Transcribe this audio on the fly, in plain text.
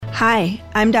Hi,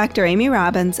 I'm Dr. Amy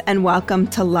Robbins, and welcome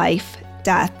to Life,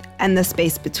 Death, and the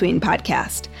Space Between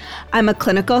podcast. I'm a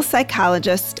clinical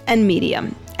psychologist and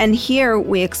medium, and here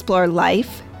we explore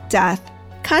life, death,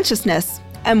 consciousness,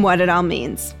 and what it all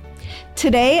means.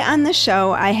 Today on the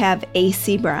show, I have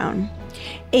AC Brown.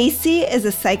 AC is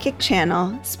a psychic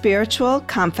channel, spiritual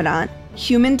confidant,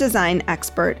 human design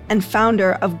expert, and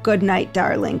founder of Goodnight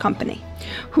Darling Company,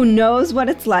 who knows what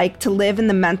it's like to live in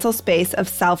the mental space of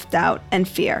self-doubt and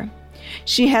fear.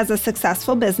 She has a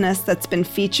successful business that's been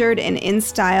featured in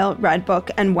InStyle,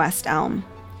 Redbook, and West Elm.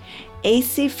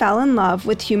 AC fell in love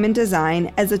with human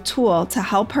design as a tool to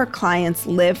help her clients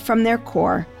live from their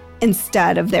core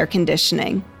instead of their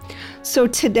conditioning. So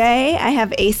today I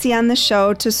have AC on the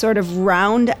show to sort of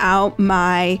round out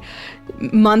my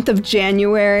month of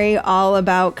January, all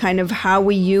about kind of how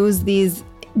we use these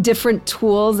different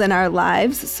tools in our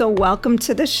lives. So welcome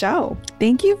to the show.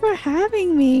 Thank you for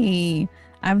having me.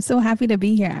 I'm so happy to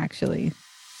be here, actually.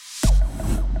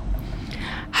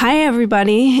 Hi,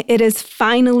 everybody. It is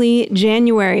finally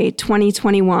January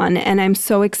 2021, and I'm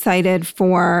so excited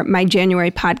for my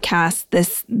January podcast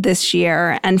this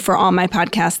year and for all my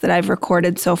podcasts that I've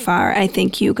recorded so far. I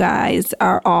think you guys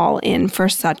are all in for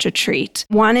such a treat.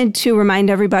 Wanted to remind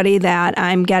everybody that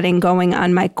I'm getting going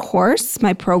on my course,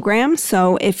 my program.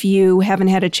 So if you haven't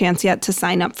had a chance yet to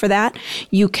sign up for that,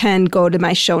 you can go to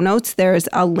my show notes. There's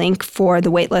a link for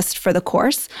the waitlist for the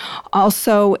course.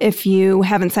 Also, if you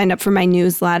haven't signed up for my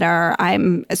newsletter, I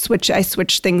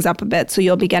switch things up a bit. So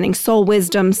you'll be getting soul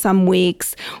wisdom some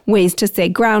weeks, ways to stay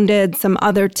grounded, some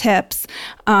other tips,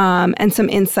 and some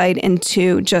insight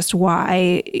into just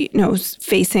why,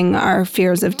 facing our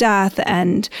fears of death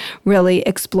and really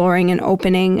exploring and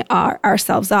opening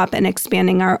ourselves up and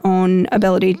expanding our own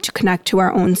ability to connect to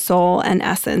our own soul and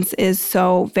essence is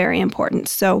so very important.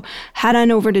 So head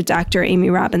on over to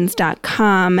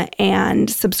dramyrobbins.com and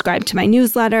subscribe to my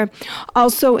newsletter.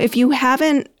 Also, if you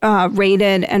haven't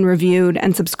rated and reviewed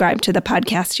and subscribed to the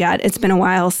podcast yet, it's been a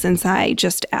while since I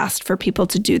just asked for people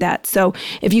to do that. So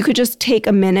if you could just take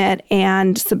a minute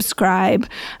and subscribe,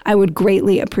 I would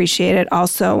greatly appreciate it.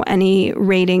 Also, any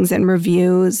ratings and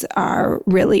reviews are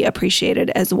really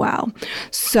appreciated as well.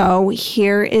 So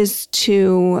here is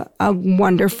to a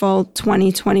wonderful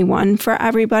 2021 for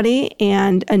everybody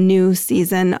and a new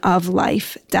season of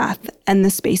life, death, and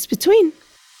the space between.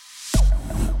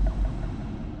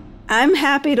 I'm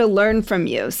happy to learn from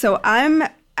you. So I'm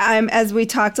as we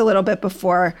talked a little bit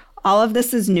before, all of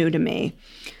this is new to me.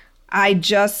 I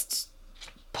just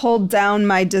pulled down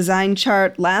my design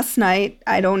chart last night.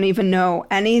 I don't even know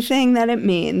anything that it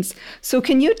means. So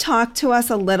can you talk to us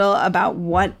a little about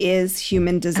what is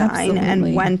human design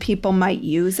and when people might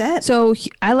use it? So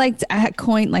I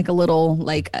coined like a little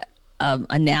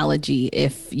analogy.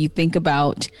 If you think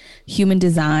about human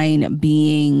design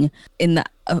being in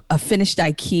a finished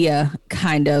IKEA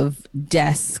kind of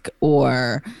desk,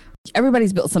 or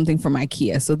everybody's built something from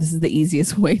IKEA. So this is the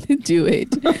easiest way to do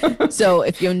it. So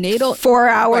if your natal 4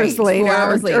 hours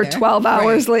later or 12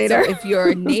 hours later. So if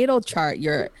your natal chart,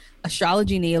 your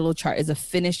astrology natal chart is a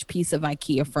finished piece of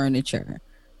IKEA furniture,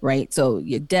 right? So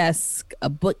your desk, a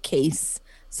bookcase,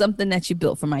 something that you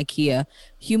built from IKEA.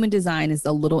 Human design is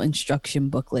a little instruction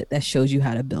booklet that shows you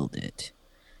how to build it.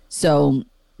 So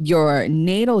your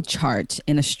natal chart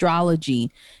in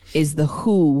astrology is the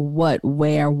who, what,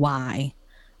 where, why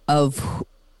of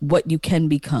what you can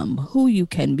become, who you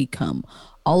can become,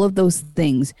 all of those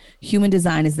things. Human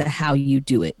design is the how you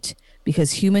do it,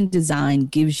 because human design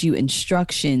gives you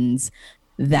instructions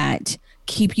that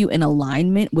keep you in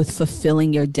alignment with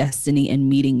fulfilling your destiny and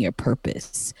meeting your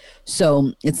purpose.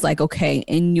 So it's like, okay,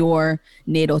 in your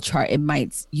natal chart,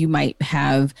 you might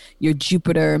have your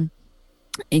Jupiter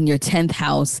in your 10th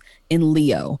house in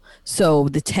Leo. So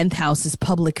the 10th house is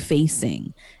public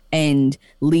facing, and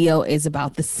Leo is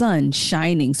about the sun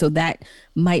shining. So that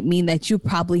might mean that you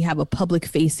probably have a public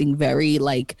facing very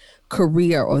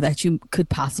career, or that you could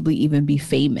possibly even be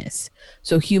famous.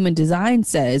 So human design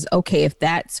says, okay, if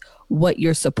that's what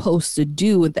you're supposed to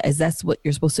do, as that's what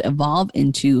you're supposed to evolve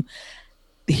into,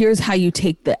 here's how you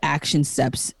take the action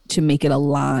steps to make it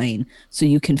align so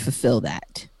you can fulfill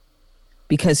that.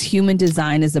 Because human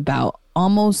design is about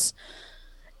almost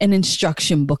an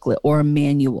instruction booklet or a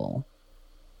manual.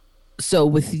 So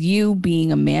with you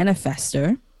being a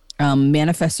manifester,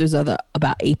 manifestors are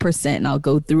about 8%, and I'll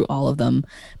go through all of them.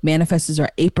 Manifestors are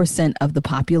 8% of the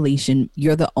population.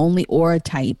 You're the only aura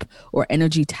type or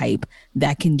energy type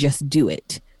that can just do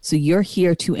it. So you're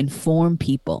here to inform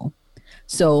people.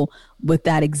 So with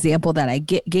that example that I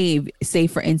gave, say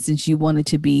for instance, you wanted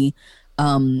to be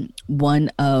one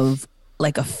of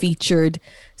like a featured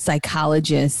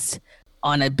psychologist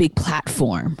on a big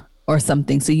platform or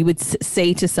something. So you would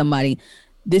say to somebody,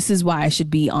 this is why I should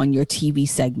be on your TV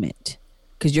segment,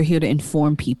 because you're here to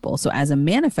inform people. So as a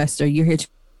manifestor, you're here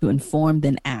to inform,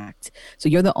 then act. So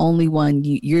you're the only one,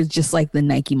 you're just like the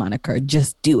Nike moniker,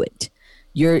 just do it.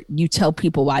 You tell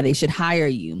people why they should hire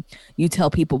you. You tell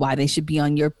people why they should be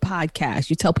on your podcast.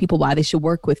 You tell people why they should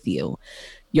work with you.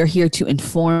 You're here to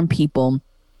inform people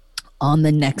on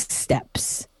the next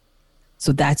steps.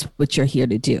 So that's what you're here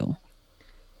to do.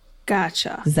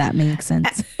 Gotcha. Does that make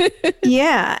sense?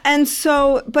 Yeah. And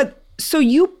so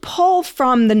you pull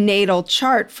from the natal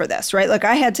chart for this, right? Like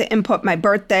I had to input my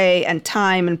birthday and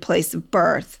time and place of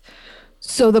birth.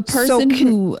 So the person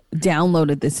who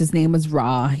downloaded this, his name was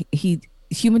Ra.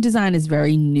 Human design is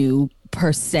very new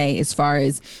per se, as far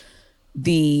as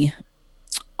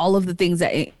all of the things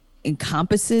that it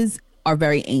encompasses are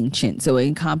very ancient. So it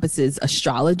encompasses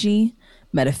astrology,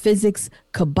 metaphysics,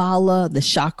 Kabbalah, the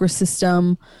chakra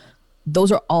system.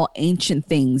 Those are all ancient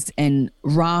things. And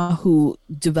Ra, who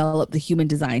developed the human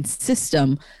design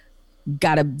system,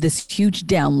 got this huge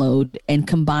download and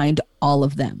combined all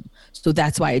of them. So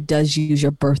that's why it does use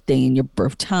your birthday and your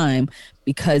birth time,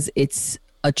 because it's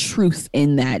a truth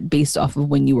in that based off of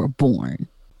when you were born.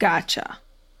 Gotcha.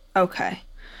 Okay.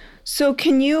 So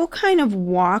can you kind of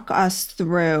walk us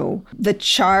through the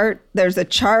chart? There's a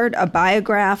chart, a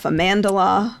biograph, a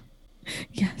mandala.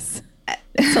 Yes.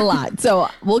 It's a lot. So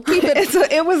we'll keep it.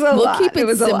 We'll keep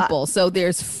it simple. So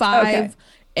there's 5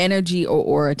 energy or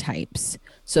aura types.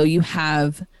 So you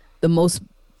have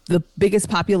the biggest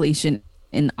population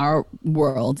in our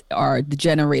world are the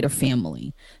generator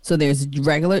family. So there's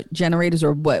regular generators,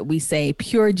 or what we say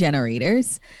pure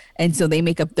generators. And so they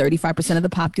make up 35% of the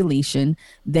population.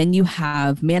 Then you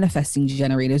have manifesting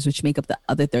generators, which make up the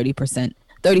other 35%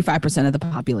 of the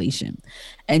population.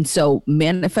 And so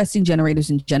manifesting generators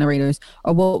and generators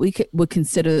are what we would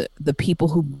consider the people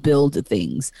who build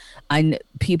things.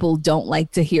 People don't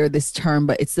like to hear this term,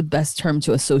 but it's the best term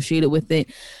to associate it with it.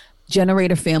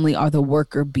 Generator family are the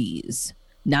worker bees.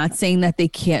 Not saying that they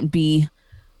can't be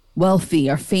wealthy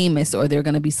or famous or they're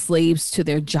going to be slaves to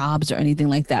their jobs or anything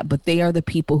like that, but they are the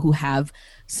people who have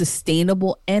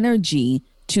sustainable energy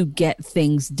to get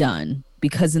things done.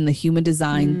 Because in the human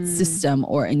design system,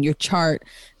 or in your chart,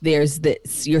 there's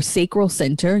your sacral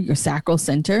center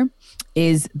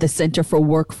is the center for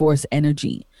workforce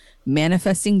energy.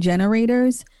 Manifesting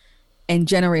generators and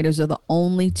generators are the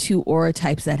only 2 aura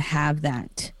types that have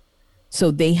that.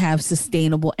 So they have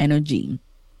sustainable energy.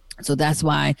 So that's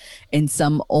why in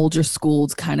some older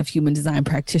schools, kind of human design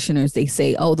practitioners, they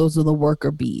say, oh, those are the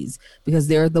worker bees, because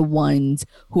they're the ones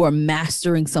who are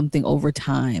mastering something over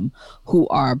time, who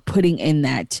are putting in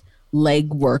that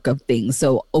legwork of things.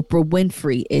 So Oprah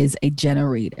Winfrey is a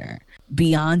generator.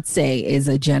 Beyonce is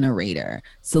a generator.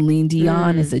 Celine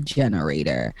Dion is a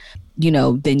generator.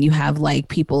 Then you have like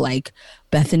people like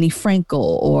Bethany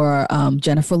Frankel or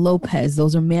Jennifer Lopez.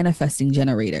 Those are manifesting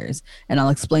generators. And I'll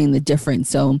explain the difference.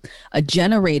 So a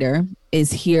generator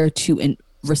is here to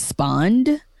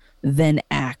respond, then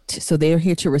act. So they're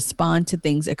here to respond to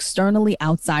things externally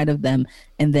outside of them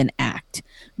and then act.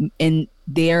 And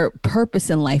their purpose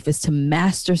in life is to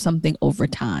master something over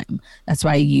time. That's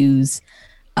why I use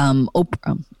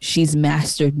Oprah. She's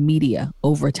mastered media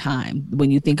over time. When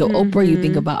you think of Oprah, you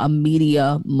think about a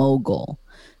media mogul.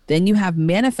 Then you have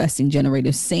manifesting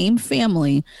generators, same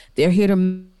family. They're here to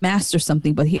master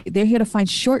something, but they're here to find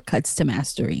shortcuts to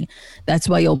mastery. That's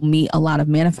why you'll meet a lot of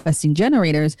manifesting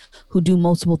generators who do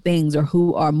multiple things, or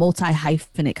who are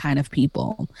multi-hyphenate kind of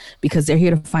people, because they're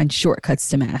here to find shortcuts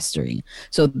to mastery.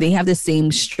 So they have the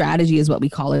same strategy as what we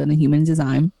call it in human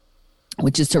design,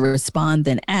 which is to respond,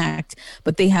 then act,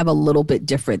 but they have a little bit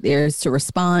different. There's to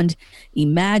respond,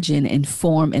 imagine,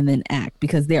 inform, and then act,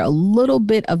 because they're a little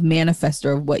bit of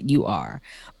manifestor of what you are,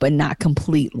 but not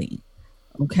completely.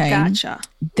 Okay. Gotcha.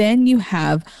 Then you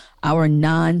have our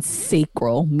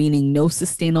non-sacral, meaning no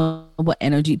sustainable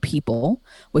energy people,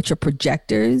 which are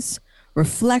projectors,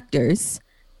 reflectors,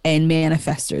 and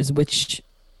manifestors, which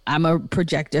I'm a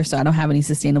projector, so I don't have any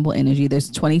sustainable energy.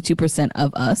 There's 22%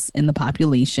 of us in the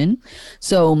population.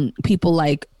 So people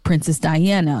like Princess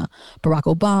Diana, Barack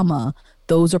Obama,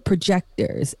 those are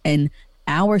projectors. And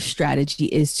our strategy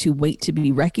is to wait to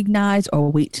be recognized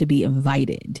or wait to be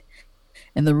invited.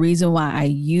 And the reason why I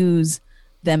use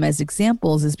them as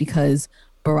examples is because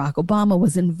Barack Obama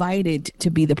was invited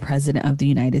to be the president of the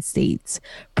United States.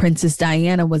 Princess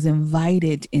Diana was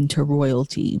invited into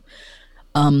royalty.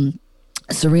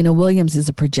 Serena Williams is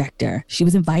a projector. She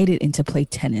was invited in to play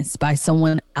tennis by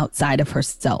someone outside of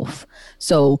herself.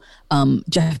 So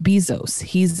Jeff Bezos,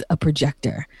 he's a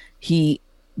projector. He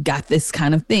got this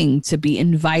kind of thing to be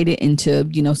invited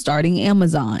into, starting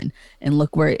Amazon, and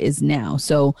look where it is now.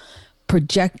 So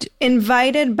project.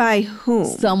 Invited by whom?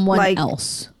 Someone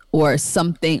else or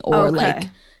something, or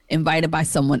invited by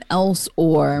someone else,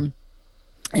 or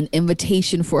an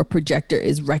invitation for a projector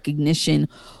is recognition,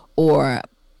 or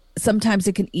sometimes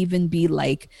it can even be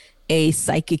like a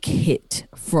psychic hit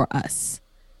for us.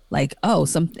 Like,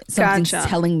 something's Gotcha.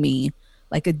 telling me,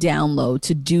 like a download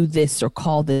to do this or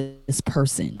call this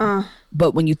person.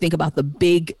 But when you think about the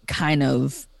big kind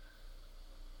of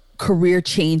career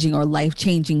changing or life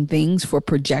changing things for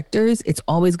projectors, it's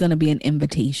always going to be an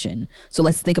invitation. So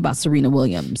let's think about Serena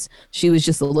Williams. She was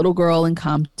just a little girl in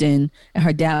Compton, and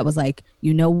her dad was like,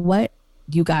 you know what?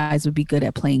 You guys would be good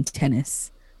at playing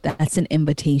tennis. That's an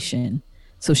invitation.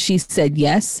 So she said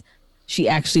yes. She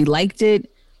actually liked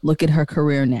it. Look at her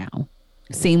career now.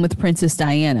 Same with Princess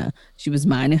Diana. She was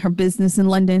minding her business in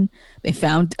London. They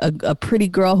found a pretty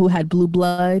girl who had blue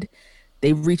blood.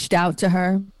 They reached out to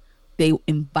her. They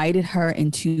invited her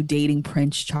into dating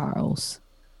Prince Charles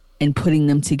and putting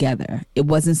them together. It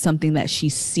wasn't something that she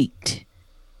sought.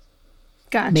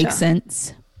 Gotcha. Make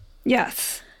sense?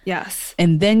 Yes. Yes.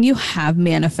 And then you have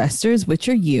manifestors, which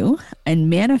are you.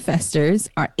 And manifestors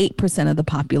are 8% of the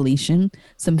population.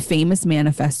 Some famous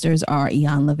manifestors are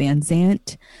Iyanla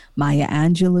Vanzant, Maya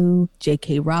Angelou,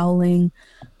 J.K. Rowling.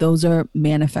 Those are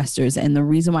manifestors. And the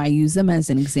reason why I use them as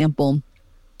an example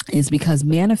is because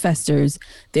manifestors,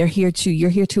 you're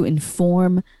here to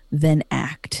inform, then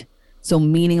act. So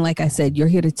meaning, like I said, you're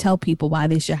here to tell people why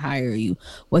they should hire you.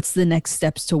 What's the next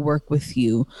steps to work with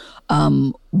you?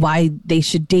 Why they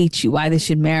should date you, why they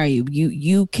should marry you.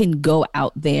 You can go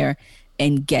out there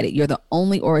and get it. You're the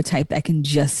only aura type that can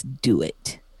just do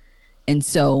it. And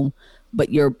so,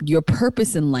 but your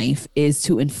purpose in life is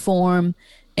to inform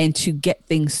and to get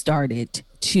things started,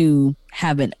 to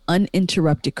have an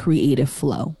uninterrupted creative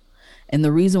flow. And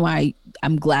the reason why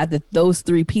I'm glad that those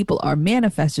three people are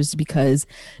manifestors is because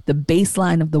the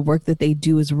baseline of the work that they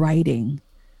do is writing.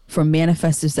 For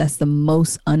manifestors, that's the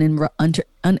most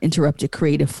uninterrupted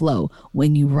creative flow,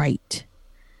 when you write.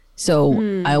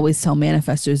 So I always tell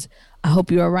manifestors, I hope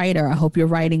you're a writer. I hope you're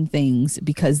writing things,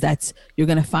 because you're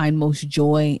going to find most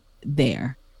joy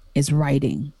there is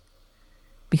writing.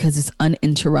 Because it's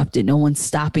uninterrupted. No one's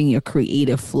stopping your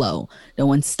creative flow. No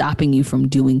one's stopping you from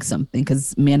doing something,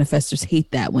 because manifestors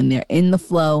hate that when they're in the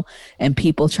flow and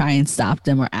people try and stop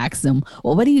them or ask them,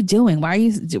 well, what are you doing? Why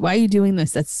are you doing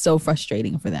this? That's so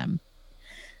frustrating for them.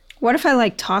 What if I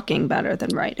like talking better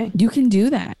than writing? You can do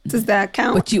that. Does that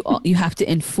count? But you have to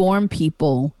inform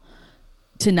people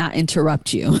to not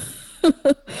interrupt you.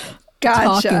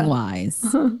 Gotcha. Talking wise.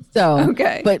 So,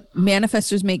 okay. But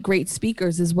manifestors make great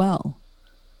speakers as well.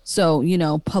 So,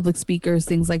 public speakers,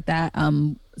 things like that.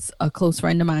 A close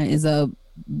friend of mine is a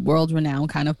world-renowned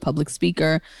kind of public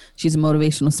speaker. She's a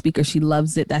motivational speaker. She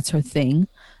loves it. That's her thing.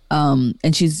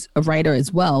 And she's a writer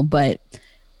as well, but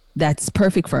that's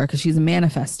perfect for her because she's a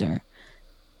manifestor.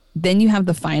 Then you have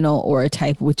the final aura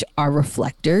type, which are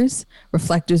reflectors.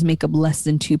 Reflectors make up less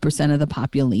than 2% of the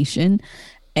population,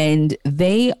 and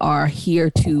they are here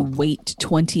to wait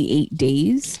 28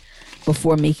 days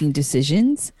before making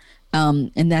decisions.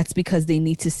 And that's because they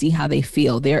need to see how they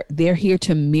feel. They're here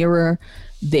to mirror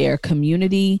their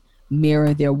community,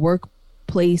 mirror their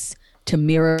workplace, to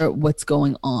mirror what's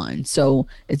going on. So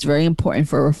it's very important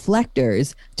for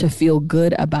reflectors to feel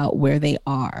good about where they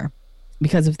are,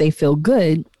 because if they feel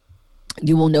good,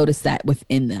 you will notice that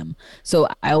within them. So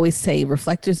I always say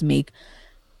reflectors make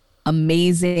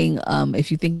amazing,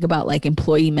 if you think about like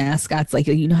employee mascots, like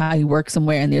how you work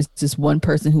somewhere and there's just one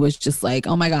person who is just like,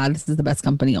 oh my God, this is the best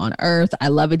company on earth, I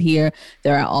love it here,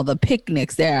 there are all the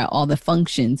picnics, there are all the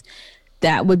functions.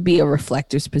 That would be a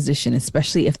reflector's position,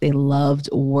 especially if they loved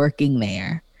working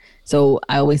there. So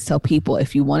I always tell people,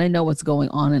 if you want to know what's going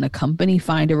on in a company,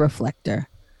 find a reflector.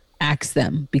 Ask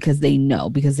them, because they know,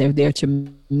 because they're there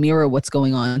to mirror what's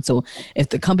going on. So if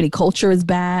the company culture is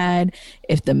bad,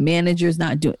 if the manager's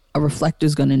not doing, a reflector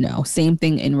is going to know. Same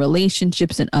thing in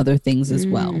relationships and other things as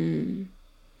well.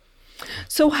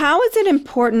 So how is it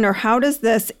important, or how does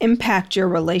this impact your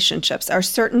relationships? Are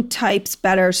certain types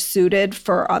better suited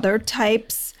for other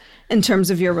types in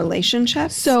terms of your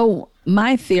relationships? So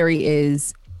my theory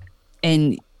is,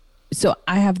 and so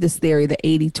I have this theory, the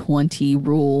 80-20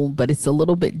 rule, but it's a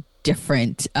little bit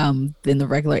different than the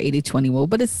regular 80-20 rule,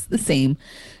 but it's the same.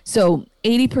 So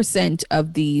 80%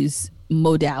 of these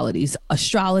modalities,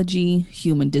 astrology,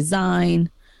 human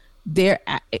design, they're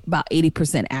about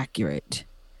 80% accurate.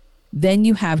 Then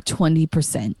you have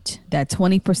 20%. That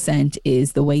 20%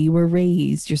 is the way you were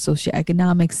raised, your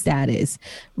socioeconomic status,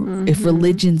 if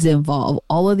religion's involved,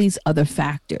 all of these other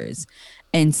factors.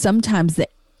 And sometimes the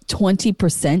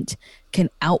 20% can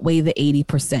outweigh the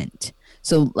 80%.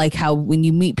 So like how when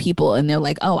you meet people and they're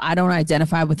like, oh, I don't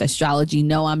identify with astrology.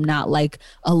 No, I'm not like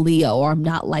a Leo, or I'm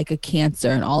not like a Cancer,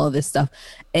 and all of this stuff.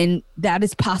 And that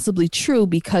is possibly true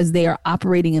because they are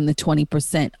operating in the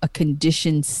 20%, a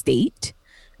conditioned state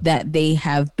that they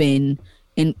have been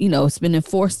in, it's been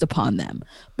enforced upon them.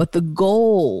 But the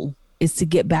goal is to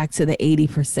get back to the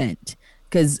 80%,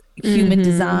 because human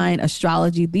design,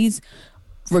 astrology, these,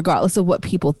 regardless of what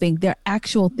people think, they're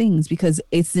actual things, because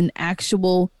it's an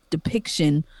actual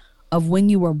depiction of when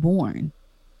you were born,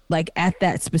 like at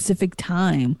that specific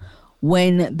time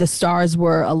when the stars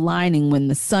were aligning, when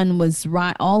the sun was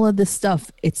right, all of this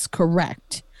stuff, it's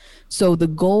correct. So the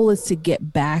goal is to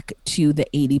get back to the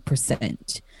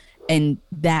 80%. And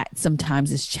that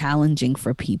sometimes is challenging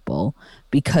for people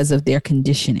because of their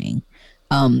conditioning.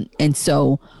 And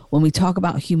so when we talk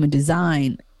about human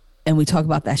design and we talk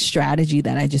about that strategy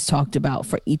that I just talked about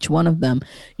for each one of them,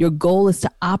 your goal is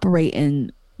to operate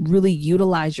and really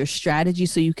utilize your strategy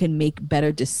so you can make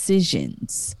better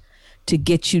decisions to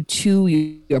get you to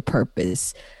your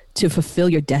purpose, to fulfill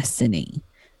your destiny,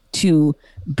 to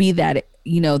be that,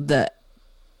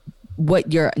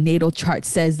 what your natal chart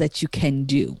says that you can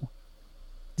do.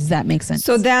 Does that make sense?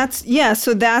 So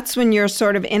that's when you're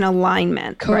sort of in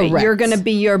alignment. Correct. Right? You're going to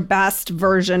be your best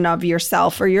version of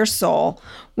yourself or your soul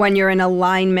when you're in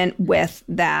alignment with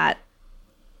that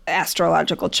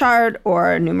astrological chart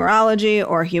or numerology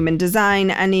or human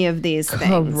design, any of these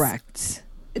things. Correct.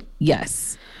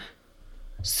 Yes.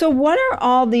 So what are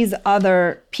all these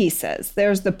other pieces?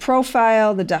 There's the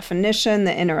profile, the definition,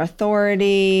 the inner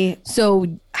authority. So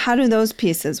how do those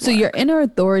pieces work? So your inner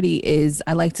authority is,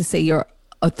 I like to say, your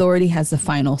authority has the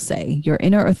final say. Your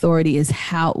inner authority is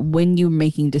when you're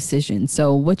making decisions.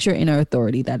 So what's your inner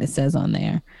authority that it says on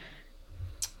there?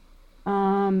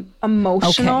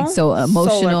 Emotional. Okay, so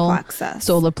emotional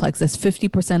solar plexus.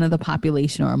 50% of the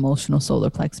population are emotional solar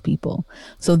plex people.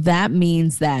 So that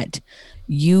means that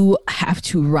you have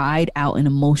to ride out an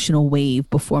emotional wave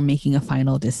before making a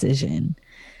final decision.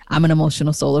 I'm an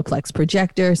emotional solar plex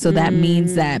projector. So that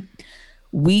means that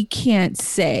we can't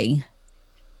say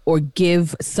or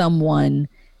give someone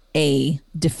a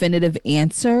definitive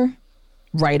answer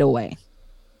right away.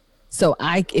 So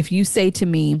if you say to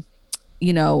me,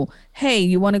 hey,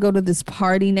 you want to go to this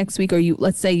party next week, or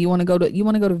let's say you want to go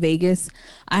to Vegas,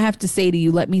 I have to say to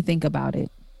you, let me think about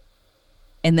it.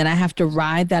 And then I have to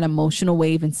ride that emotional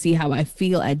wave and see how I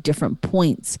feel at different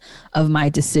points of my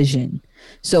decision.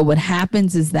 So what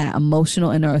happens is that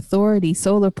emotional inner authority,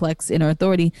 solar plex inner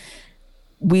authority,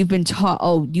 we've been taught,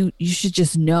 you should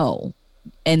just know.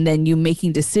 And then you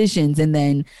making decisions. And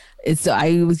then so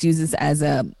I always use this as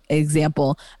an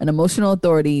example. An emotional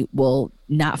authority will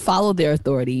not follow their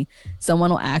authority. Someone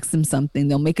will ask them something.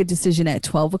 They'll make a decision at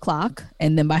 12 o'clock.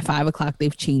 And then by 5 o'clock,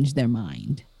 they've changed their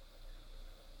mind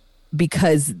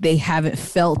because they haven't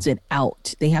felt it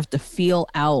out. They have to feel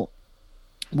out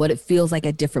what it feels like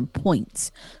at different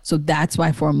points. So that's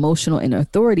why for emotional inner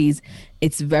authorities,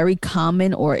 it's very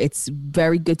common, or it's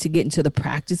very good to get into the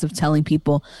practice of telling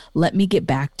people, let me get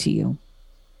back to you.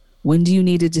 When do you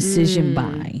need a decision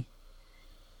by?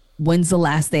 When's the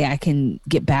last day I can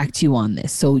get back to you on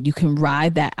this? So you can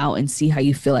ride that out and see how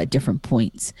you feel at different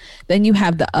points. Then you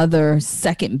have the other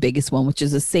second biggest one, which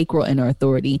is a sacral inner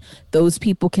authority. Those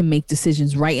people can make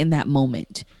decisions right in that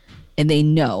moment. And they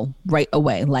know right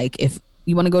away. Like, if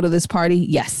you want to go to this party?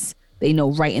 Yes. They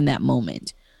know right in that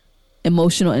moment.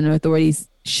 Emotional inner authorities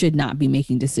should not be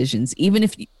making decisions. Even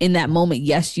if in that moment,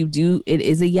 yes, you do, it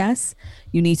is a yes,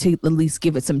 you need to at least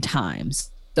give it some time.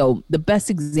 So the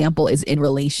best example is in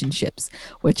relationships,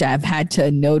 which I've had to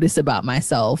notice about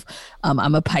myself.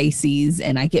 I'm a Pisces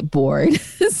and I get bored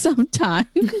sometimes,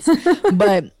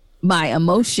 but my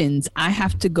emotions, I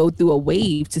have to go through a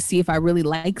wave to see if I really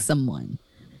like someone.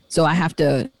 So I have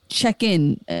to check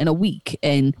in a week.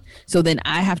 And so then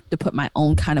I have to put my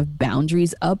own kind of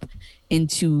boundaries up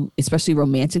into, especially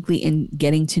romantically, in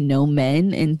getting to know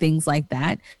men and things like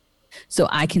that. So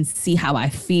I can see how I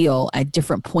feel at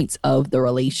different points of the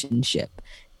relationship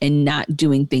and not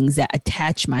doing things that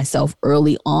attach myself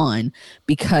early on,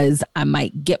 because I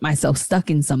might get myself stuck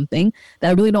in something that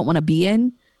I really don't want to be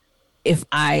in if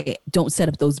I don't set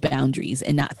up those boundaries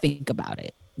and not think about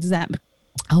it.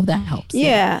 I hope that helps.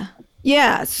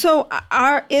 Yeah. So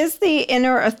is the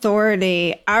inner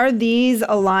authority, are these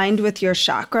aligned with your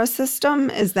chakra system?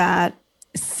 Is that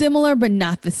Similar, but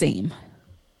not the same.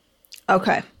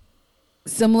 Okay.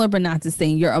 Similar, but not the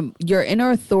same. Your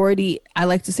inner authority, I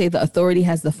like to say the authority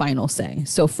has the final say.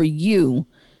 So for you,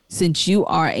 since you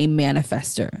are a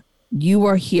manifester, you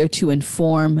are here to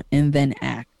inform and then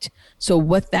act. So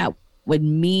what that would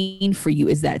mean for you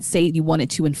is that, say you wanted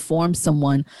to inform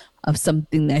someone of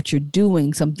something that you're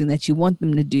doing, something that you want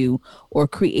them to do, or a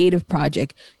creative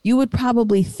project, you would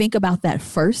probably think about that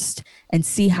first and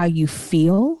see how you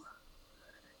feel,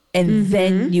 and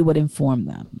then you would inform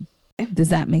them. Does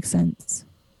that make sense?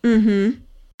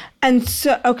 And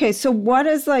so, okay, so what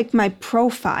is like my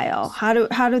profile? How do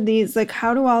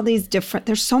all these different,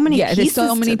 there's so many pieces there's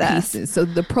so many to this. pieces. So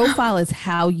the profile is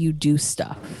how you do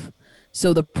stuff.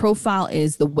 So the profile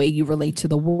is the way you relate to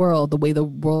the world, the way the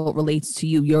world relates to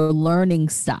you, your learning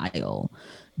style,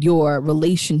 your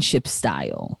relationship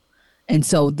style. And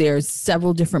so there's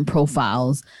several different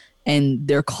profiles, and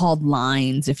they're called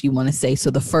lines, if you want to say. So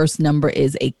the first number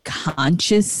is a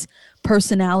conscious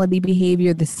personality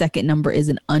behavior. The second number is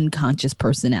an unconscious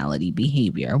personality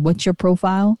behavior. What's your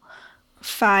profile?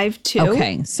 5-2.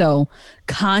 Okay, so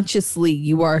consciously,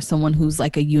 you are someone who's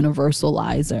like a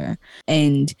universalizer,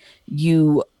 and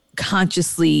you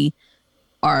consciously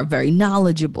are very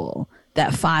knowledgeable.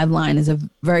 That 5 line is a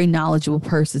very knowledgeable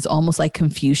person. It's almost like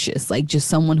Confucius, like just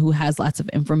someone who has lots of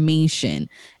information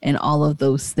and all of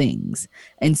those things.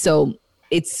 And so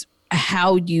it's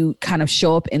how you kind of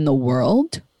show up in the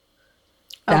world.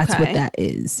 That's what that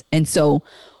is. And so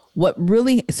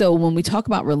when we talk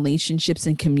about relationships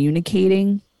and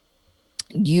communicating,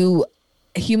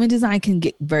 human design can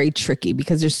get very tricky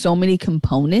because there's so many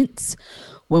components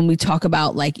when we talk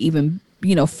about, like, even,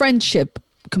 friendship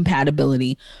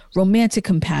compatibility, romantic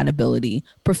compatibility,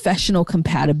 professional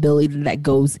compatibility that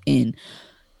goes in.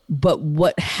 But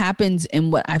what happens,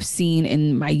 and what I've seen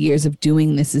in my years of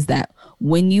doing this, is that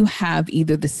when you have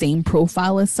either the same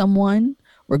profile as someone,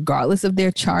 regardless of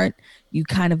their chart, you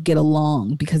kind of get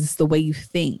along because it's the way you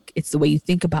think. It's the way you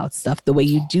think about stuff, the way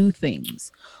you do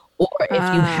things. Or if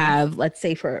you have, let's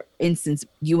say, for instance,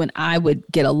 you and I would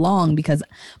get along because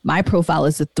my profile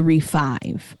is a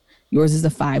 3-5. Yours is a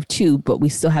 5-2, but we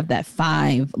still have that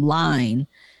 5 line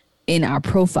in our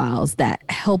profiles that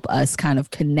help us kind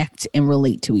of connect and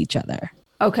relate to each other.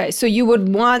 Okay, so you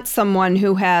would want someone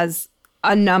who has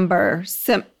a number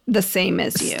the same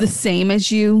as you. The same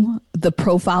as you, the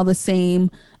profile the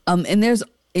same. And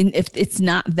if it's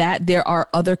not that, there are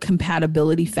other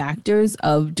compatibility factors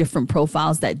of different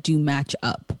profiles that do match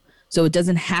up. So it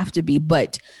doesn't have to be,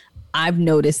 but I've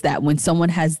noticed that when someone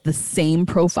has the same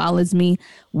profile as me,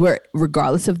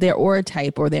 regardless of their aura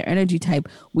type or their energy type,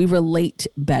 we relate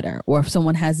better. Or if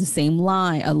someone has the same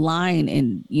a line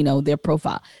in, their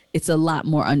profile, it's a lot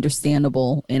more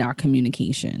understandable in our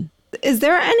communication. Is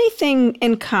there anything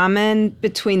in common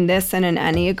between this and an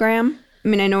Enneagram? I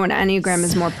mean, I know an Enneagram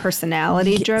is more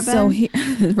personality driven.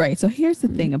 Right. So here's the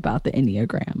thing about the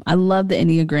Enneagram. I love the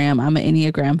Enneagram. I'm an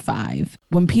Enneagram 5.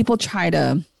 When people try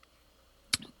to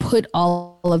put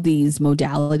all of these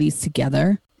modalities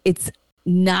together, it's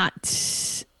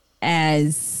not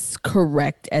as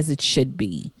correct as it should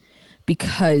be,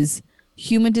 because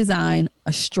human design,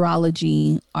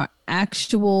 astrology are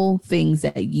actual things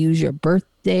that use your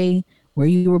birthday, where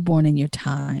you were born, in your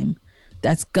time.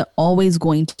 That's always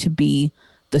going to be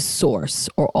the source,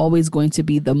 or always going to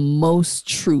be the most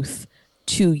truth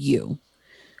to you.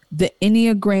 The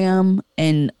Enneagram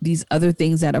and these other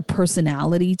things that are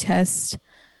personality tests,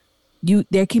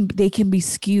 they can be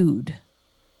skewed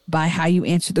by how you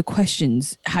answer the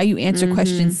questions. How you answer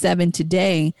question 7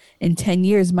 today in 10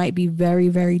 years might be very,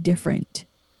 very different.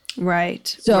 Right.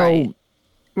 So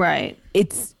right.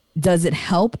 Does it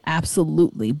help?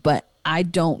 Absolutely. But I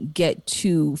don't get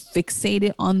too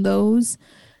fixated on those,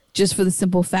 just for the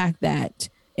simple fact that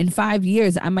in 5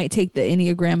 years, I might take the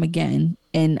Enneagram again,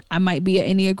 and I might be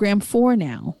an Enneagram 4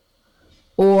 now.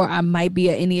 Or I might be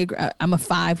I'm a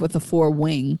 5 with a 4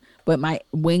 wing, but my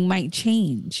wing might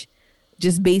change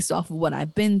just based off of what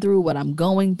I've been through, what I'm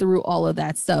going through, all of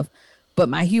that stuff. But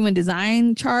my human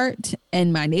design chart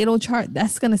and my natal chart,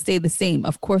 that's going to stay the same.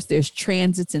 Of course, there's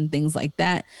transits and things like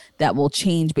that will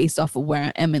change based off of where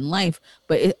I am in life.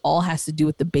 But it all has to do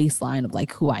with the baseline of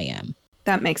like who I am.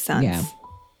 That makes sense. Yeah.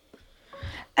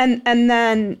 And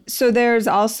then, so there's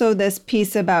also this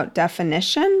piece about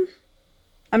definition.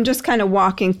 I'm just kind of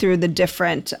walking through the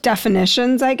different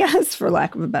definitions, I guess, for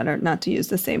lack of a better, not to use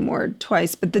the same word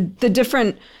twice, but the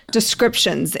different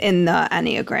descriptions in the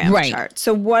Enneagram chart.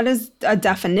 So what does a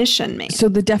definition mean? So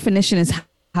the definition is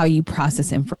how you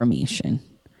process information.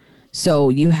 So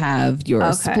you have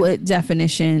your split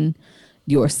definition,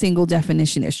 your single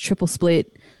definition, there's triple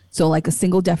split, So like a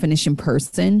single definition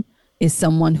person is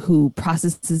someone who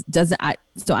processes,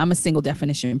 so I'm a single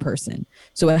definition person.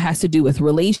 So it has to do with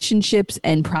relationships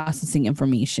and processing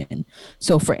information.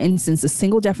 So for instance, a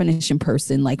single definition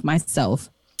person like myself,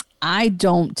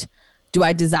 do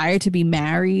I desire to be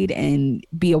married and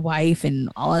be a wife and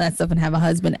all of that stuff and have a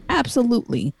husband?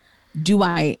 Absolutely. Do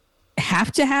I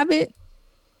have to have it?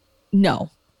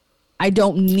 No, I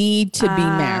don't need to be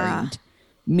married,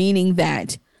 meaning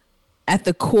that at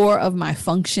the core of my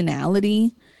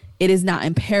functionality, it is not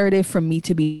imperative for me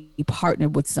to be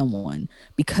partnered with someone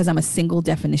because I'm a single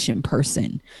definition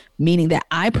person, meaning that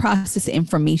I process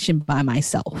information by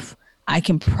myself. I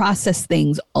can process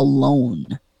things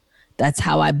alone. That's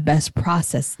how I best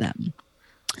process them.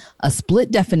 A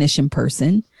split definition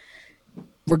person,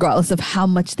 regardless of how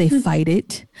much they fight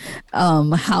it,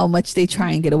 how much they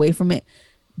try and get away from it,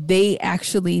 they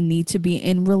actually need to be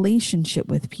in relationship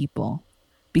with people.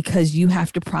 Because you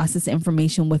have to process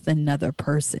information with another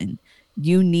person.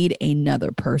 You need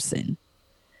another person.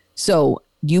 So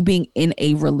you being in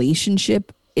a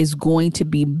relationship is going to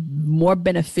be more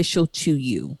beneficial to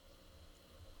you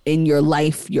in your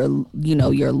life, your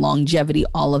longevity,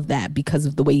 all of that, because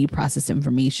of the way you process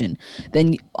information.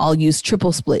 Then I'll use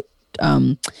triple split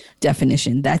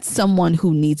definition. That's someone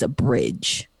who needs a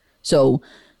bridge. So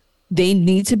they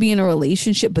need to be in a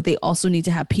relationship, but they also need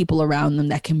to have people around them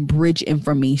that can bridge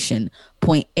information,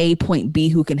 point A, point B,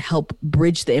 who can help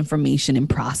bridge the information and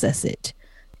process it.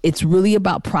 It's really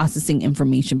about processing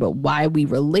information, but why we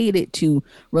relate it to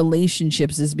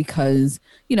relationships is because,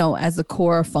 as a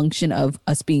core function of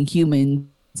us being humans,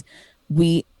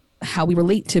 how we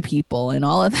relate to people and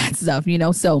all of that stuff,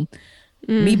 So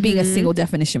me being a single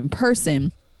definition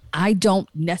person, I don't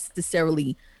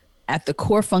necessarily at the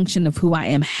core function of who I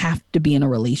am have to be in a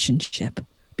relationship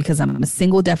because I'm a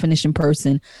single definition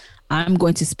person. I'm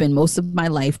going to spend most of my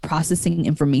life processing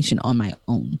information on my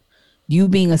own. You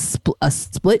being a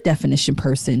split definition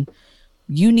person,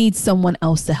 you need someone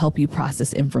else to help you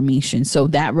process information. So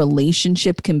that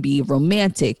relationship can be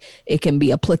romantic. It can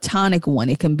be a platonic one.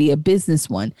 It can be a business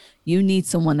one. You need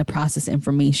someone to process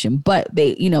information, but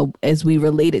they, as we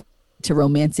relate it to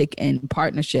romantic and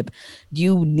partnership,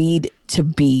 you need to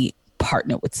be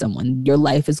partnered with someone. Your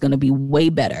life is going to be way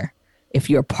better if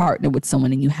you're partnered with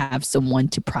someone and you have someone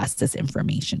to process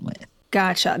information with.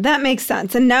 Gotcha. That makes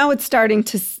sense. And now it's starting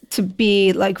to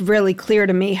be like really clear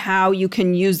to me how you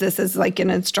can use this as like an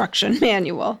instruction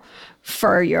manual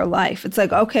for your life. It's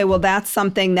like, okay, well, that's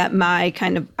something that my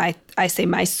kind of, I say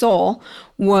my soul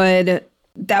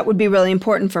that would be really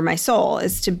important for my soul,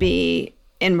 is to be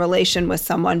in relation with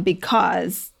someone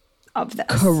because of this.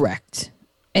 Correct.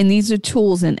 And these are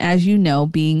tools. And as you know,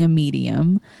 being a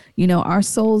medium, our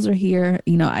souls are here.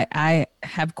 I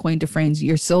have coined a phrase,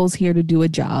 your soul's here to do a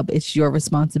job. It's your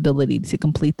responsibility to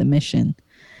complete the mission.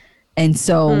 And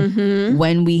so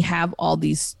when we have all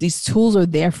these tools are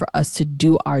there for us to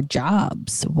do our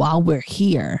jobs while we're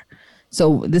here.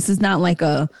 So this is not like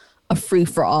a free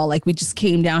for all, like we just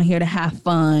came down here to have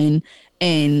fun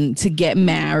and to get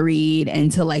married and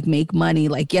to like make money.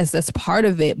 Like, yes, that's part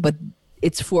of it, but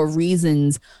it's for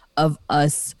reasons of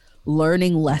us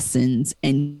learning lessons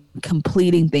and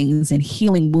completing things and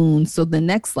healing wounds. So the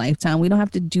next lifetime, we don't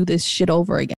have to do this shit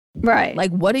over again. Right.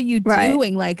 Like, what are you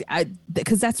doing? Like,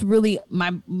 because that's really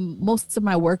most of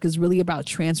my work is really about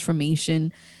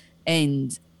transformation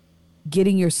and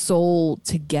getting your soul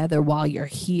together while you're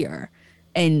here.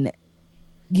 And,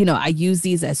 I use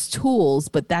these as tools,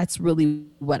 but that's really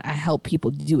what I help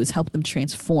people do, is help them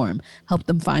transform, help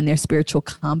them find their spiritual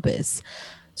compass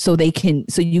so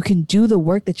you can do the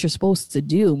work that you're supposed to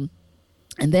do.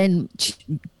 And then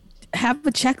have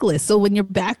a checklist. So when you're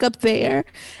back up there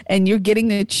and you're getting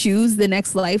to choose the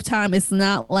next lifetime, it's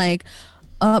not like,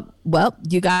 well,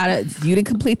 you didn't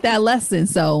complete that lesson.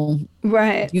 So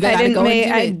right. You gotta go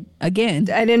and do it again.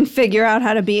 I didn't figure out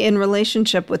how to be in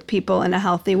relationship with people in a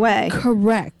healthy way.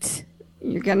 Correct.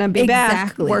 You're going to be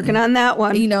back working on that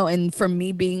one. And for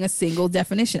me being a single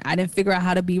definition, I didn't figure out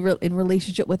how to be in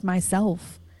relationship with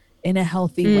myself in a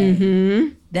healthy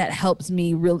way. That helps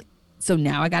me really. So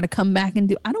now I got to come back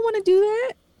and I don't want to do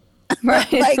that.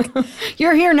 Right. Like,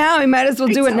 you're here now. You might as well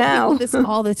do it now. This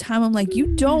all the time. I'm like,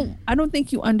 I don't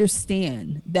think you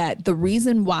understand that the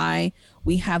reason why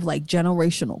we have like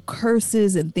generational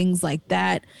curses and things like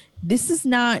that, this is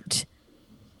not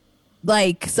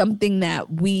like something that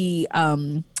we,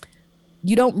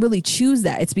 you don't really choose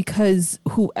that. It's because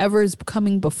whoever's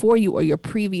coming before you or your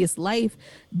previous life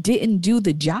didn't do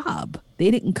the job.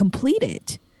 They didn't complete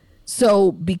it.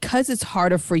 So because it's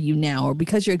harder for you now, or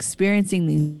because you're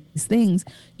experiencing these things,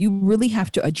 you really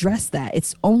have to address that.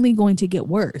 It's only going to get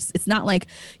worse. It's not like,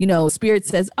 spirit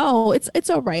says, oh, it's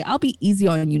all right, I'll be easy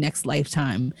on you next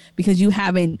lifetime because you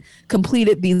haven't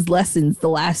completed these lessons the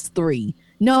last 3.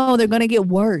 No, they're going to get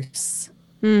worse.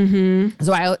 Mm-hmm.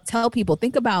 So I tell people,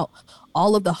 think about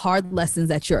all of the hard lessons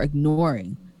that you're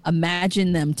ignoring.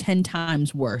 Imagine them 10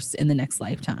 times worse in the next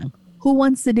lifetime. Who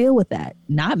wants to deal with that?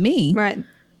 Not me. Right.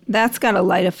 That's got to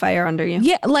light a fire under you.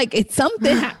 Yeah, like it's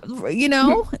something,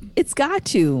 it's got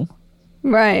to.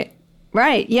 Right.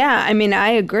 Right. Yeah. I mean, I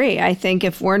agree. I think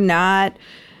if we're not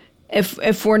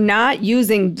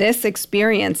using this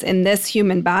experience in this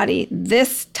human body,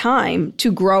 this time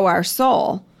to grow our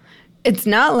soul, it's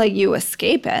not like you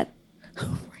escape it.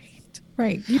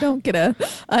 Right. You don't get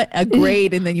a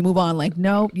grade and then you move on. Like,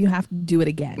 no, you have to do it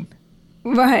again.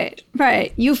 Right.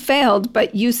 You failed,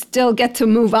 but you still get to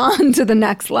move on to the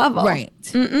next level. Right.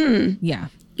 Mm-mm. Yeah.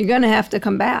 You're going to have to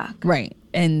come back. Right.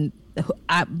 And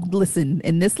listen,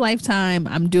 in this lifetime,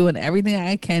 I'm doing everything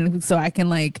I can so I can,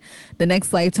 like, the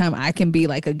next lifetime, I can be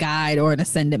like a guide or an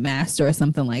ascended master or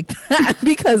something like that,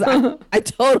 because I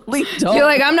totally don't. You're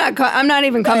like, I'm not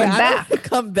even coming back.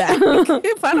 Come back.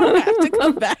 If I don't have to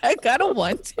come back, I don't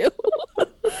want to.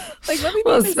 Like, let me.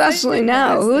 Well, especially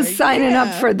now, who's signing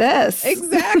up for this?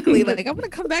 Exactly. Like, I'm gonna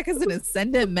come back as an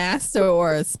ascended master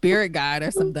or a spirit guide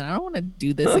or something. I don't want to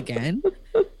do this again.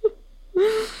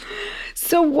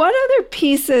 So what other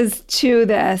pieces to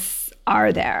this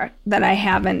are there that I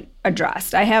haven't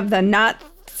addressed? I have the not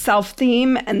self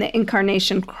theme and the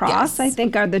incarnation cross, yes. I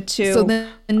think are the two. So the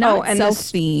not self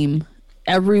theme,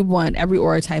 every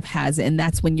aura type has it. And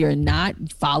that's when you're not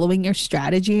following your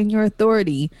strategy and your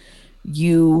authority,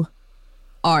 you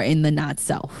are in the not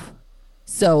self.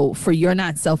 So for your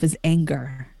not self is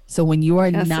anger. So when you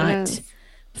are not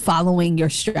following your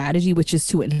strategy, which is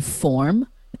to inform,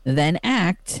 then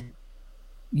act,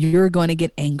 you're going to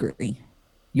get angry.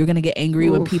 You're going to get angry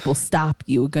when people stop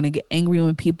you. You're going to get angry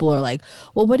when people are like,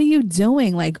 well, what are you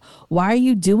doing? Like, why are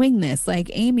you doing this?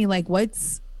 Like, Amy, like,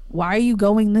 why are you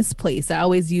going this place? I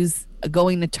always use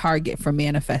going to Target for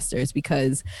manifestors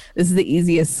because this is the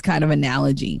easiest kind of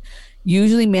analogy.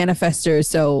 Usually manifestors.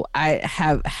 So I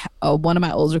have one of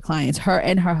my older clients, her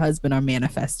and her husband are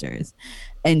manifestors.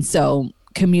 And so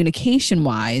communication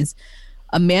wise,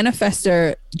 a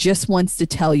manifestor just wants to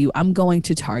tell you, I'm going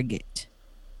to Target.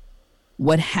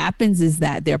 What happens is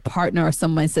that their partner or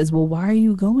someone says, well, why are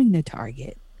you going to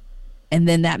Target? And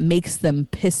then that makes them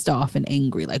pissed off and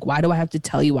angry. Like, why do I have to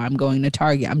tell you why I'm going to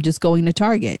Target? I'm just going to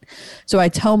Target. So I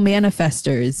tell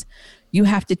manifestors, you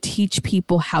have to teach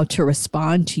people how to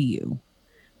respond to you,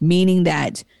 meaning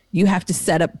that you have to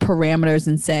set up parameters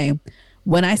and say,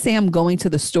 when I say I'm going to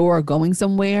the store or going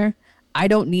somewhere, I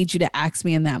don't need you to ask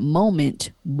me in that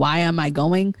moment, why am I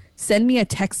going? Send me a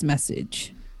text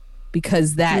message,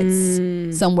 because that's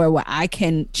somewhere where I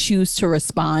can choose to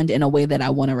respond in a way that I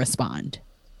want to respond.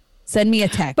 Send me a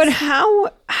text. But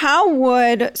how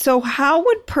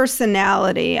would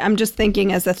personality, I'm just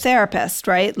thinking as a therapist,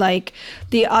 right? Like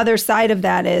the other side of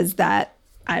that is that,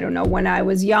 I don't know, when I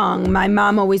was young, my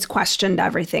mom always questioned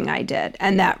everything I did.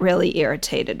 And that really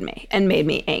irritated me and made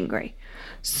me angry.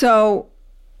 So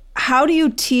how do you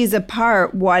tease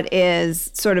apart what is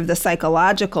sort of the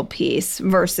psychological piece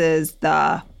versus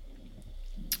the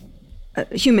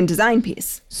human design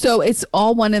piece? So it's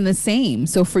all one and the same.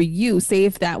 So for you, say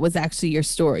if that was actually your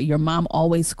story, your mom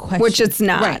always questioned. Which it's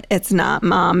not. Right. It's not,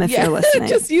 Mom, if you're listening.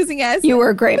 Just using it as... You were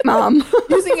a great mom.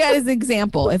 Using it as an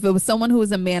example. If it was someone who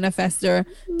was a manifestor,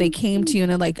 they came to you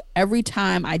and like, every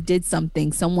time I did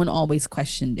something, someone always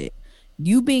questioned it.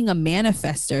 You being a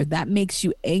manifestor, that makes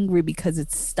you angry because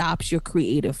it stops your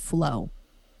creative flow.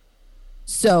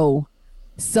 So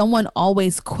someone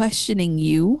always questioning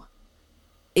you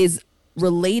is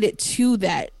related to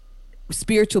that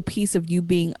spiritual piece of you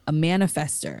being a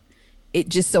manifestor. It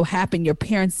just so happened your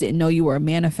parents didn't know you were a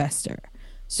manifestor.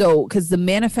 So because the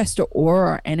manifestor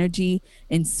aura or energy,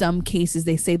 in some cases,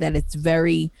 they say that it's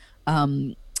very,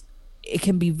 it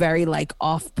can be very like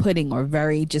off-putting or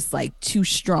very just like too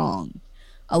strong.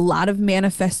 A lot of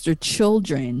manifestor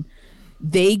children,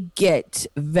 they get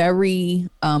very,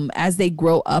 as they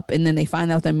grow up and then they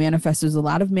find out they're manifestors, a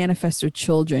lot of manifestor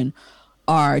children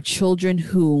are children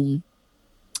who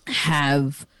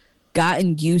have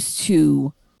gotten used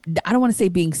to, I don't want to say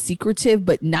being secretive,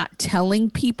 but not telling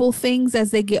people things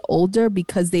as they get older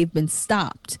because they've been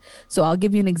stopped. So I'll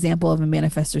give you an example of a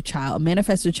manifestor child. A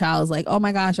manifestor child is like, oh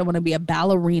my gosh, I want to be a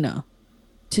ballerina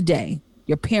today.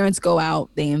 Your parents go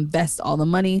out, they invest all the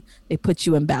money, they put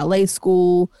you in ballet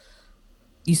school,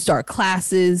 you start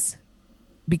classes,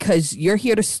 because you're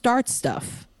here to start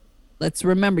stuff. Let's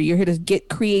remember, you're here to get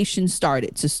creation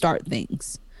started, to start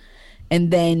things.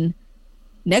 And then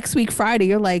next week, Friday,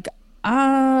 you're like,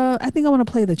 I think I want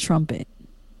to play the trumpet.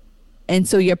 And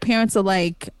so your parents are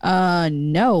like,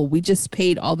 no, we just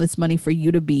paid all this money for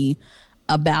you to be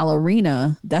a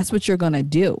ballerina. That's what you're going to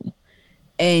do.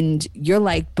 And you're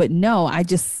like, but no,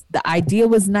 the idea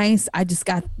was nice. I just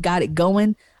got it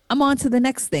going. I'm on to the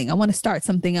next thing. I want to start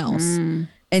something else.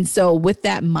 And so with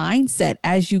that mindset,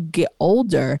 as you get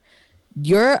older,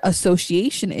 your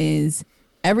association is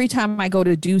every time I go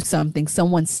to do something,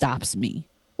 someone stops me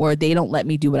or they don't let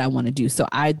me do what I want to do. So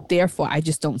I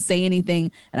just don't say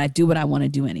anything and I do what I want to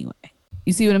do anyway.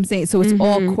 You see what I'm saying? So it's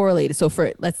all correlated. So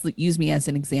let's use me as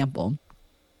an example.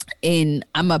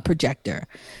 I'm a projector.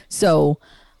 So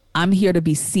I'm here to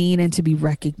be seen and to be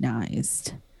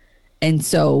recognized. And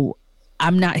so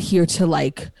I'm not here to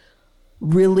like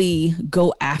really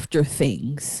go after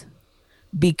things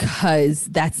because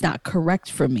that's not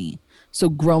correct for me. So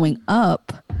growing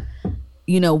up,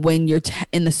 when you're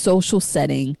in the social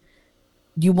setting,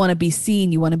 you want to be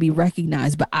seen, you want to be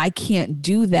recognized, but I can't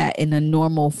do that in a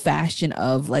normal fashion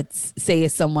of, let's say,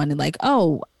 as someone like,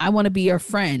 oh, I want to be your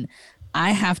friend.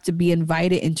 I have to be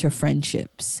invited into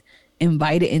friendships,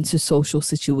 invited into social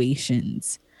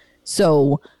situations.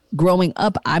 So growing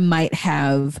up, I might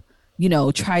have,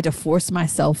 tried to force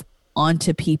myself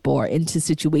onto people or into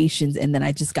situations, and then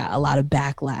I just got a lot of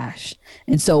backlash.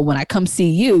 And so when I come see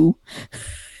you,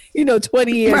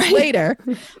 20 years later,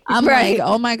 I'm like,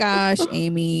 oh my gosh,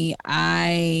 Amy,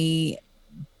 I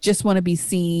just want to be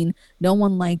seen. No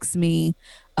one likes me.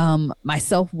 My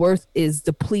self-worth is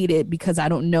depleted because I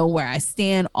don't know where I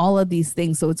stand, all of these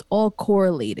things. So it's all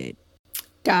correlated.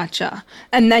 Gotcha.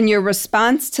 And then your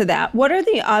response to that, what are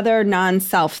the other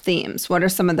non-self themes? What are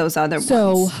some of those other ones?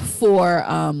 So for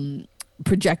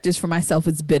projectors, for myself,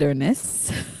 it's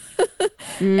bitterness.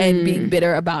 And being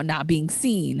bitter about not being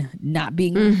seen, not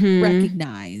being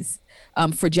recognized.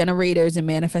 For generators and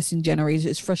manifesting generators,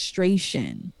 it's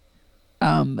frustration.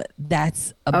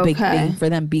 That's a big thing for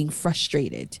them, being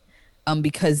frustrated,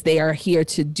 because they are here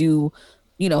to do,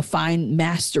 find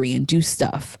mastery and do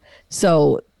stuff.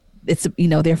 So it's,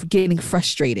 they're getting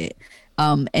frustrated.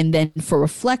 And then for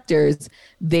reflectors,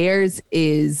 theirs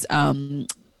is,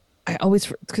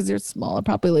 because there's smaller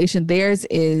population, theirs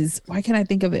is, why can't I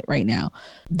think of it right now?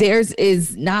 Theirs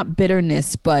is not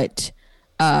bitterness, but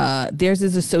theirs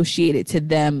is associated to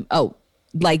them. Oh,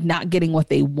 like not getting what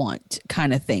they want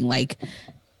kind of thing. Like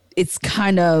it's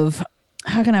kind of,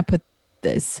 how can I put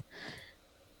this?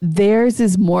 Theirs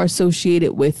is more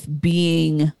associated with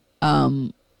being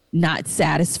not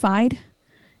satisfied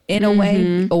in a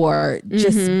way, or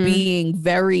just being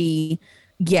very,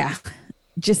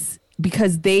 just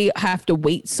because they have to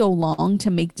wait so long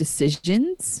to make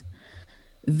decisions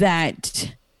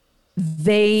that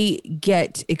they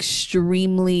get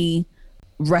extremely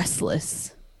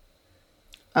restless.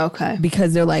 Okay.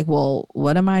 Because they're like, well,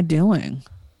 what am I doing?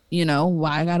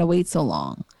 Why I gotta wait so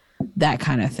long? That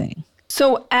kind of thing.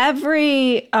 So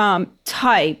every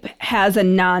type has a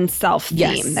non-self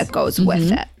theme that goes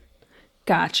with it.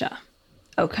 Gotcha.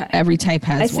 Okay. Every type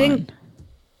has one.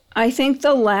 I think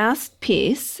the last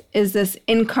piece is this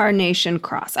incarnation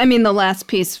cross. I mean, the last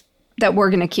piece that we're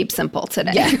going to keep simple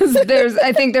today. Yeah.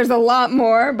 I think there's a lot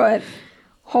more, but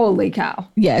holy cow.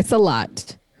 Yeah, it's a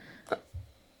lot.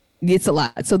 It's a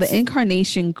lot. So the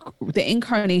incarnation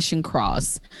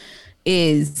cross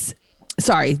is,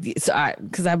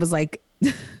 because I was like,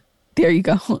 there you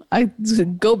go. I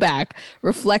go back.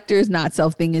 Reflectors, not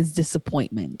self thing is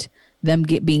disappointment. Them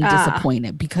being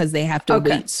disappointed because they have to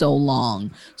wait so long.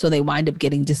 So they wind up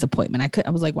getting disappointment. I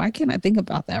was like, why can't I think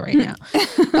about that right now?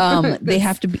 They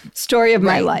have to be story of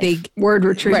my life. Word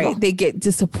retrieval. Right. They get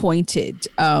disappointed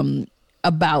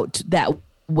about that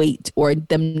wait, or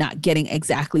them not getting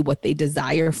exactly what they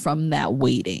desire from that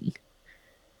waiting,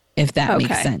 if that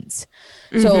makes sense.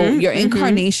 So your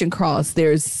incarnation cross,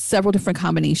 there's several different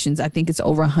combinations. I think it's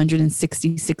over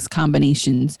 166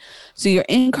 combinations. So your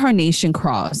incarnation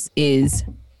cross is,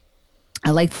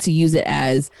 I like to use it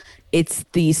as, it's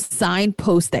the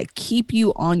signposts that keep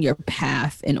you on your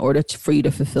path in order for you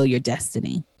to fulfill your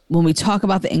destiny. When we talk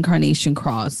about the incarnation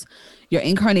cross, your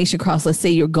incarnation cross, let's say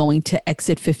you're going to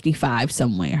exit 55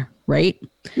 somewhere, right?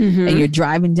 And you're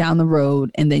driving down the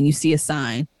road and then you see a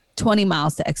sign, 20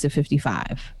 miles to exit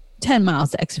 55. 10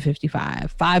 miles to exit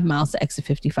 55, 5 miles to exit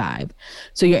 55.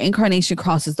 So your incarnation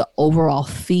cross is the overall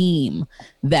theme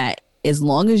that as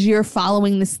long as you're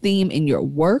following this theme in your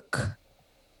work,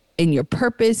 in your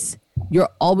purpose, you're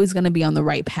always going to be on the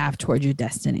right path towards your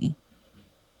destiny.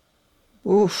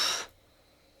 Oof.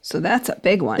 So that's a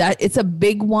big one. That it's a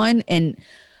big one. And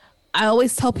I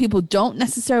always tell people, don't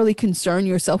necessarily concern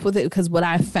yourself with it, because what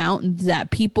I found is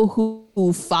that people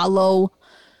who follow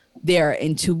their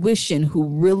intuition, who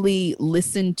really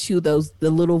listen to the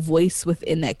little voice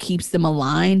within that keeps them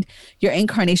aligned, your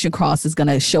incarnation cross is going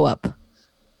to show up.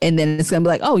 And then it's going to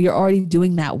be like, oh, you're already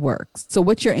doing that work. So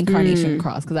what's your incarnation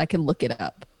cross? Because I can look it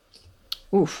up.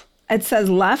 Oof. It says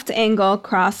left angle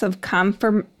cross of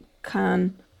confrontation.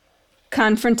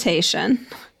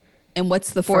 And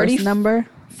what's the first number?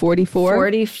 44?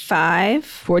 45.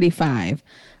 45.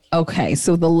 Okay,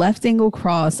 so the left angle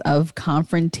cross of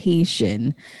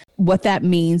confrontation, what that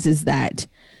means is that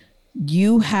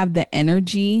you have the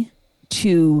energy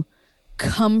to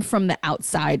come from the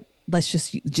outside, let's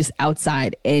just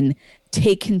outside, and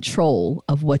take control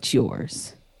of what's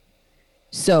yours.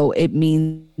 So it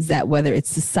means that whether it's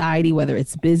society, whether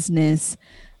it's business,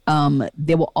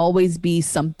 there will always be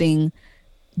something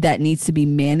that needs to be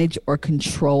managed or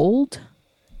controlled.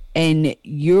 And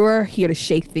you're here to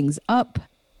shake things up,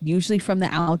 usually from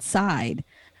the outside.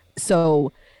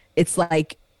 So it's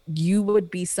like you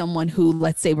would be someone who,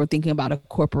 let's say we're thinking about a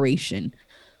corporation,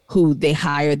 who they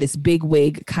hire this big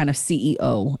wig kind of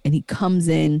CEO, and he comes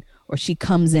in or she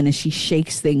comes in and she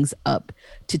shakes things up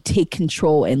to take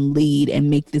control and lead and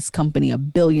make this company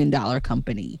 $1 billion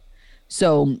company.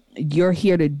 So you're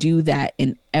here to do that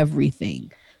in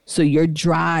everything. So your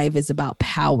drive is about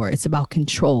power. It's about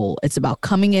control. It's about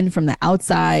coming in from the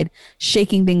outside,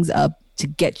 shaking things up to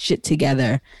get shit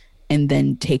together and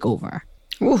then take over.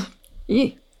 Ooh,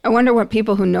 yeah. I wonder what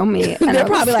people who know me. They're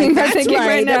probably like, that's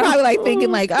right. They're probably like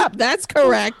thinking like, oh, that's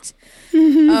correct.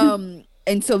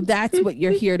 And so that's what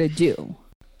you're here to do.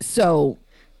 So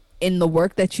in the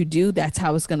work that you do, that's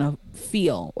how it's going to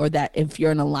feel, or that if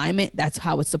you're in alignment, that's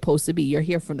how it's supposed to be. You're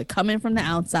here to come in from the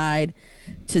outside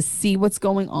to see what's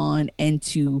going on and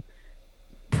to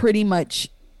pretty much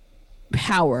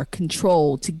power,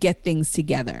 control, to get things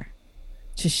together,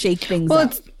 to shake things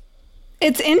up.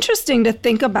 It's interesting to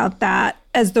think about that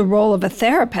as the role of a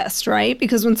therapist, right?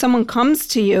 Because when someone comes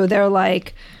to you, they're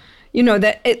like, you know,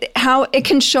 how it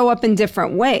can show up in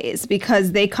different ways,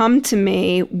 because they come to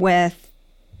me with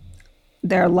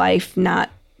their life not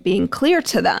being clear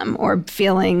to them or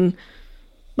feeling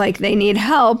like they need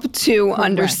help to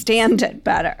understand it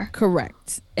better.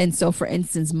 Correct. And so, for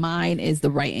instance, mine is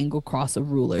the right angle cross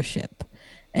of rulership.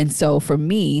 And so for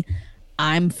me,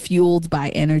 I'm fueled by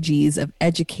energies of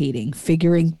educating,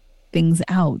 figuring things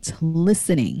out,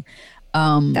 listening.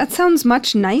 That sounds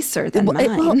much nicer than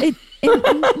mine.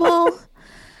 Well,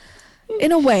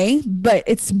 in a way, but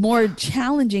it's more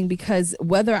challenging because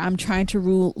whether I'm trying to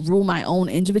rule my own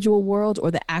individual world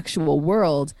or the actual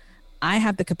world, I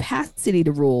have the capacity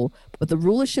to rule. But the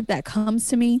rulership that comes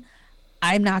to me,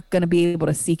 I'm not going to be able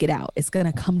to seek it out. It's going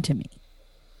to come to me.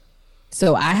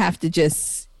 So I have to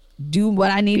just do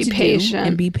what I need to do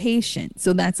and be patient.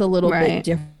 So that's a little bit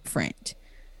different.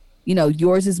 You know,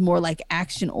 yours is more like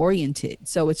action oriented.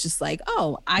 So it's just like,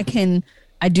 oh, I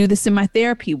do this in my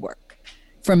therapy work.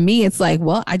 For me, it's like,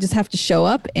 well, I just have to show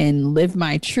up and live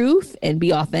my truth and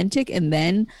be authentic. And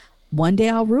then one day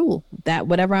I'll rule that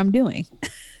whatever I'm doing.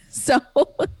 So,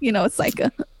 you know, it's like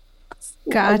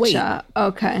gotcha.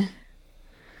 Okay.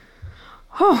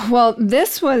 Oh, well,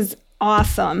 this was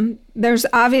awesome. There's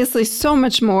obviously so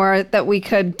much more that we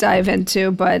could dive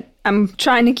into, but I'm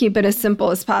trying to keep it as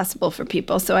simple as possible for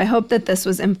people. So I hope that this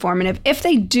was informative. If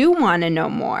they do want to know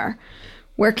more,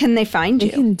 where can they find you?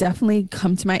 They can definitely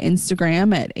come to my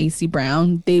Instagram at AC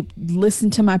Brown. They listen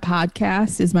to my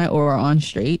podcast, is my Aura on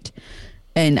Straight.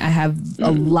 And I have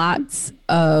lots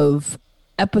of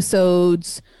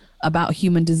episodes about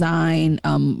human design.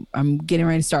 I'm getting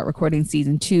ready to start recording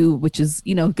season 2, which is,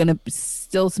 you know, going to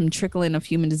still some trickling of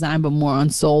human design, but more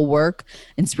on soul work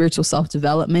and spiritual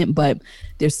self-development. But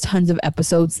there's tons of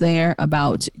episodes there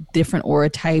about different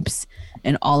aura types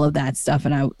and all of that stuff.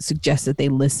 And I suggest that they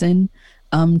listen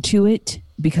to it,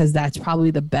 because that's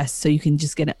probably the best, so you can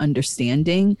just get an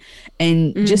understanding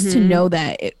and just to know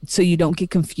that so you don't get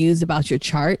confused about your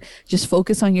chart. Just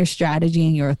focus on your strategy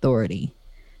and your authority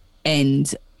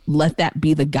and let that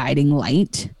be the guiding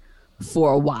light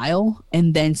for a while,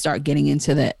 and then start getting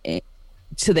into the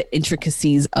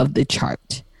intricacies of the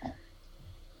chart.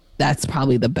 That's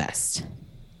probably the best.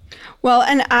 Well,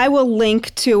 and I will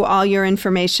link to all your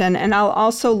information, and I'll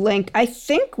also link, I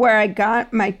think where I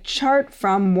got my chart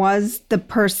from was the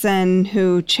person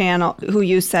who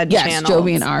you said channeled. Yes,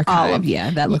 Jovian Archive. Yeah,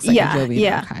 that looks like a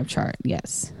Jovian Archive chart.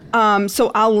 Yes.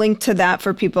 So I'll link to that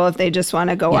for people if they just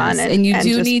want to go on and you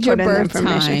do need your birth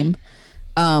time.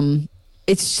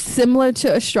 It's similar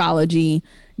to astrology.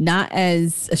 not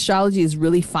as astrology is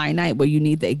really finite where you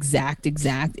need the exact.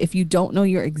 If you don't know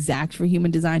your exact for human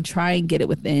design, try and get it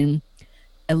within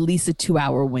at least a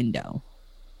 2-hour window.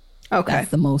 Okay.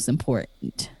 That's the most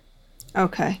important.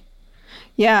 Okay.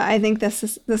 Yeah, I think this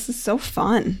is so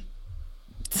fun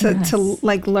to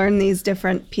like learn these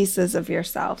different pieces of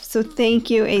yourself. So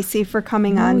thank you, AC, for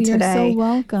coming on today. You're so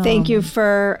welcome. Thank you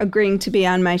for agreeing to be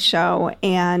on my show.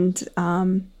 And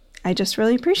I just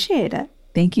really appreciate it.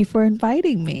 Thank you for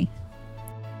inviting me.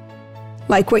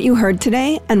 Like what you heard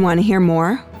today and want to hear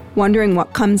more? Wondering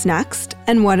what comes next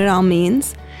and what it all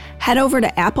means? Head over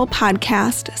to Apple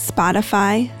Podcast,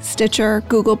 Spotify, Stitcher,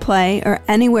 Google Play, or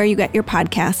anywhere you get your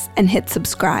podcasts and hit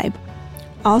subscribe.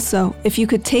 Also, if you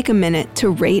could take a minute to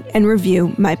rate and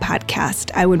review my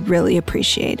podcast, I would really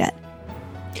appreciate it.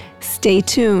 Stay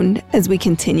tuned as we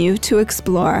continue to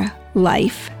explore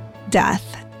life,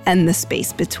 death, and the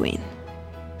space between.